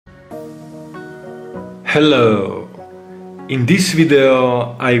Hello! In this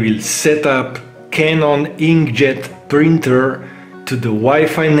video I will set up Canon inkjet printer to the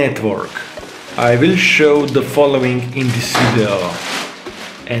Wi-Fi network. I will show the following in this video,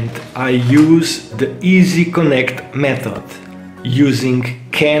 and I use the Easy Connect method using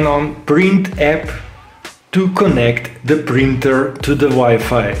Canon PRINT App to connect the printer to the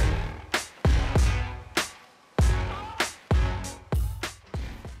Wi-Fi.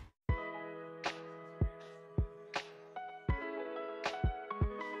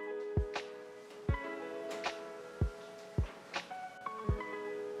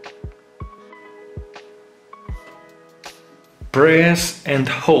 Press and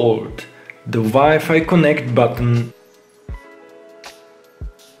hold the Wi-Fi connect button.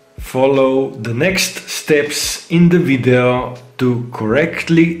 Follow the next steps in the video to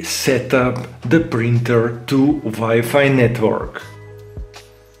correctly set up the printer to Wi-Fi network.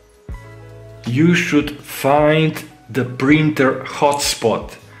 You should find the printer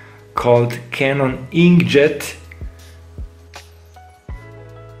hotspot called Canon inkjet .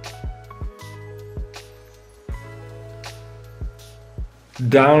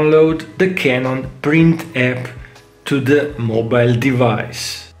 Download the Canon Print App to the mobile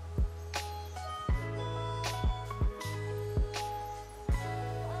device.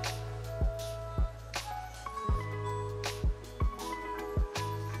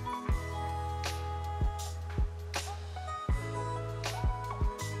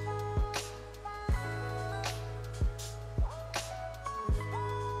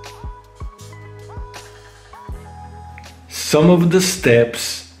 Some of the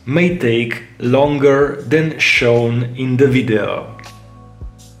steps may take longer than shown in the video.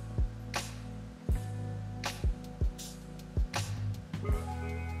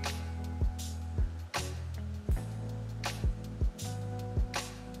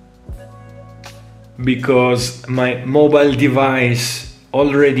 Because my mobile device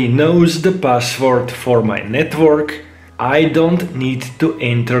already knows the password for my network, I don't need to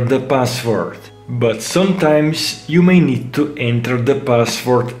enter the password. But sometimes you may need to enter the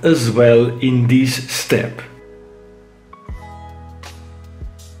password as well in this step.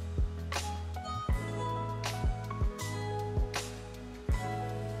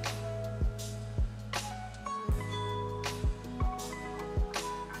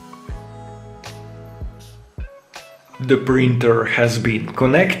 The printer has been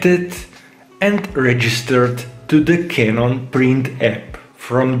connected and registered to the Canon Print App.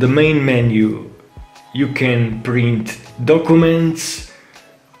 From the main menu, you can print documents,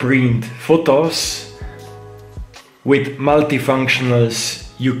 print photos. With multifunctionals,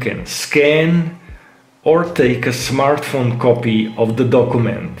 you can scan or take a smartphone copy of the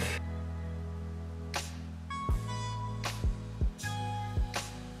document.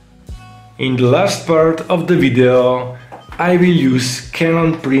 In the last part of the video, I will use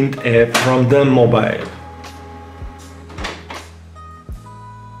Canon Print App from the mobile.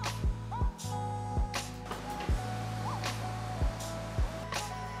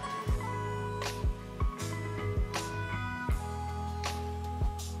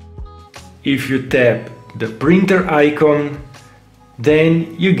 If you tap the printer icon,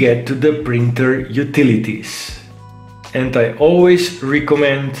 then you get to the printer utilities. And I always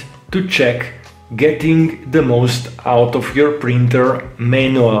recommend to check getting the most out of your printer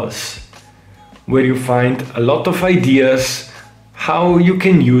manuals, where you find a lot of ideas how you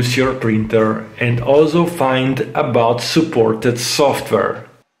can use your printer and also find about supported software.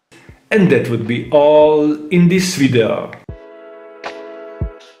 And that would be all in this video.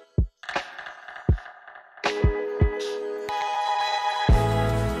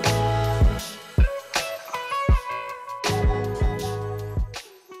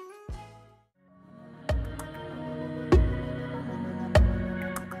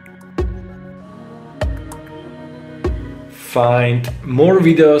 Find more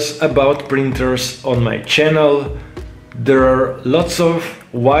videos about printers on my channel. There are lots of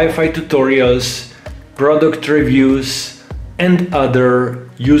Wi-Fi tutorials, product reviews, and other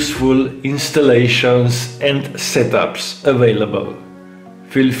useful installations and setups available.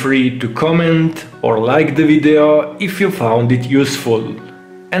 Feel free to comment or like the video if you found it useful.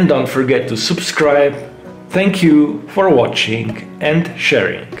 And don't forget to subscribe. Thank you for watching and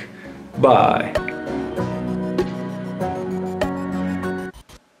sharing. Bye!